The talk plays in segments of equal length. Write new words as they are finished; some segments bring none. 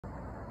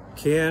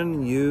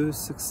Can you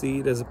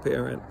succeed as a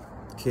parent?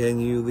 Can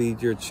you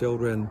lead your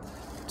children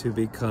to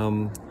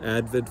become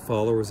avid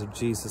followers of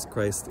Jesus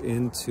Christ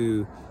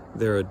into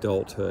their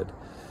adulthood?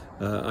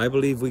 I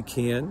believe we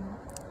can,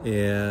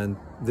 and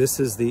this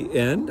is the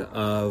end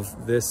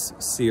of this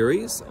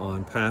series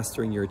on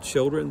pastoring your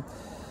children.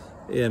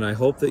 And I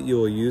hope that you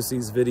will use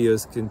these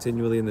videos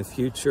continually in the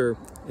future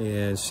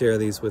and share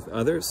these with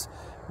others.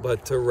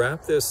 But to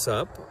wrap this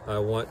up, I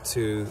want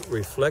to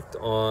reflect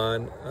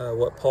on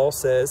what Paul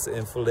says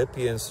in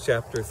Philippians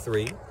chapter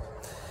 3.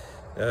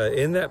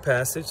 In that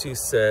passage, he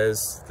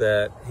says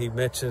that he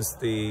mentions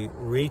the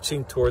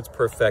reaching towards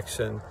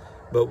perfection,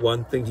 but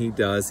one thing he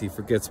does, he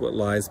forgets what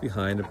lies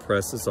behind and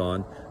presses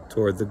on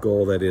toward the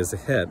goal that is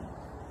ahead.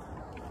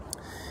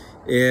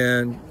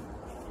 And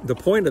the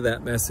point of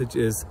that message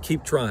is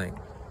keep trying.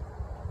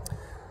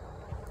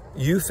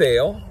 You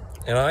fail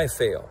and I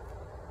fail.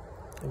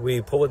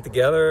 We pull it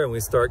together and we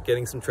start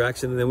getting some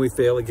traction, and then we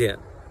fail again.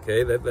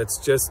 Okay, that's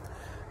just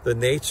the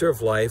nature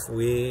of life.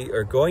 We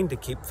are going to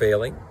keep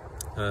failing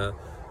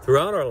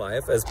throughout our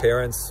life as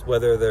parents,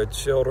 whether our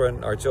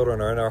children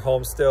are in our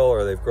home still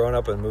or they've grown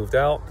up and moved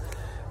out.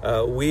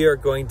 We are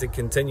going to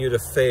continue to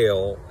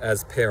fail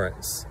as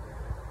parents.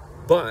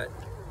 But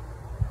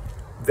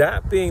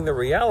that being the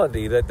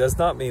reality, that does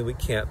not mean we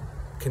can't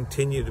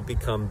continue to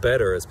become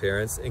better as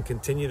parents and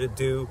continue to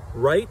do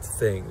right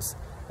things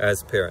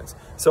as parents.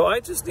 So I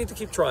just need to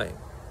keep trying.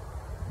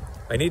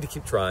 I need to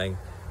keep trying.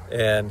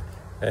 And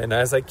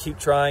as I keep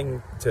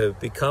trying to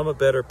become a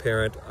better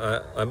parent,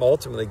 I'm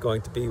ultimately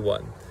going to be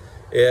one.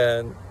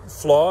 And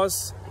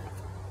flaws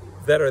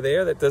that are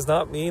there, that does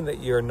not mean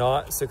that you're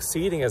not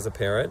succeeding as a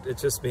parent. It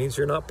just means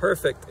you're not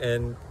perfect,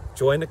 and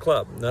join the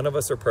club. None of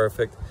us are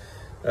perfect.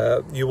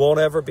 You won't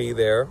ever be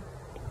there,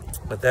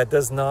 but that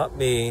does not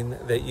mean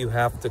that you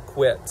have to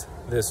quit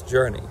this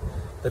journey.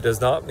 That does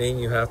not mean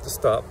you have to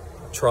stop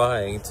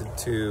trying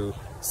to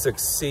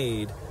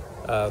succeed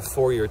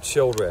for your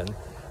children.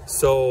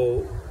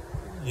 So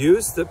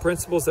use the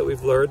principles that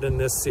we've learned in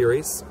this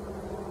series.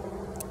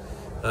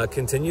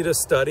 Continue to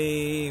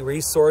study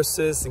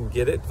resources and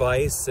get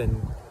advice,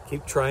 and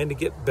keep trying to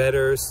get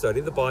better.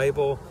 Study the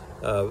Bible.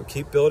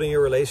 Keep building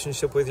your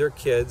relationship with your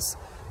kids.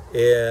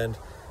 And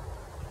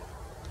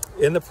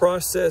in the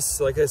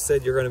process, like I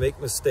said, you're going to make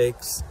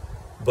mistakes,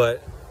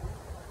 but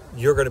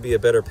you're going to be a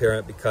better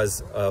parent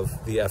because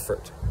of the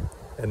effort.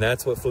 And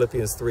that's what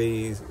Philippians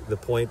 3, the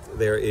point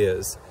there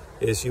is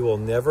you will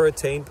never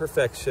attain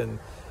perfection,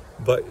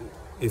 but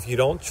if you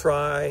don't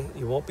try,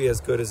 you won't be as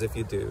good as if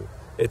you do.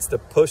 It's the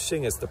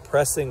pushing, it's the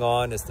pressing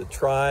on, it's the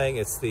trying,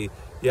 it's the,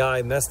 yeah,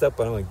 I messed up,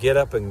 but I'm going to get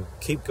up and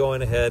keep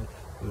going ahead.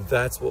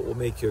 That's what will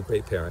make you a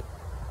great parent.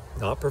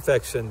 Not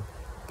perfection,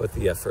 but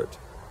the effort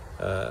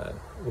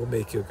will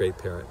make you a great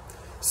parent.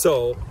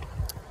 So,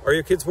 are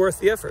your kids worth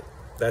the effort?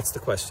 That's the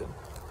question.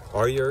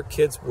 Are your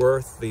kids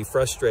worth the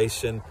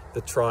frustration,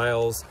 the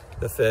trials,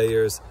 the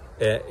failures,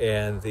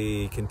 and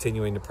the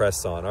continuing to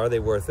press on? Are they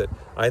worth it?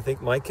 I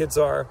think my kids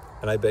are,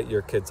 and I bet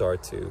your kids are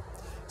too.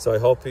 So I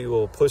hope you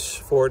will push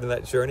forward in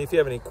that journey. If you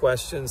have any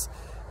questions,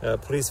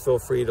 please feel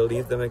free to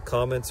leave them in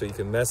comments, or you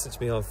can message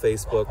me on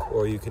Facebook,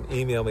 or you can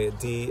email me at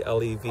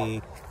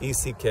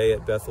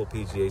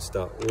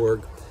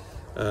dleveck@bethelpgh.org.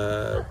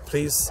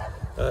 Please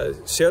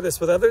share this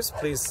with others.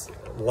 Please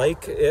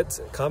like it,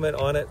 comment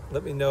on it,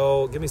 let me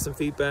know, give me some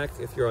feedback.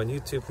 If you're on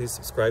YouTube, please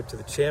subscribe to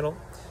the channel.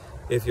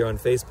 If you're on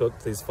Facebook,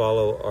 please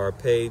follow our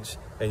page,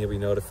 and you'll be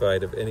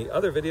notified of any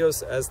other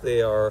videos as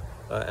they are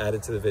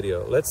added to the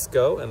video. Let's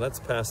go and let's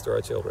pastor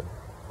our children.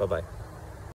 Bye-bye.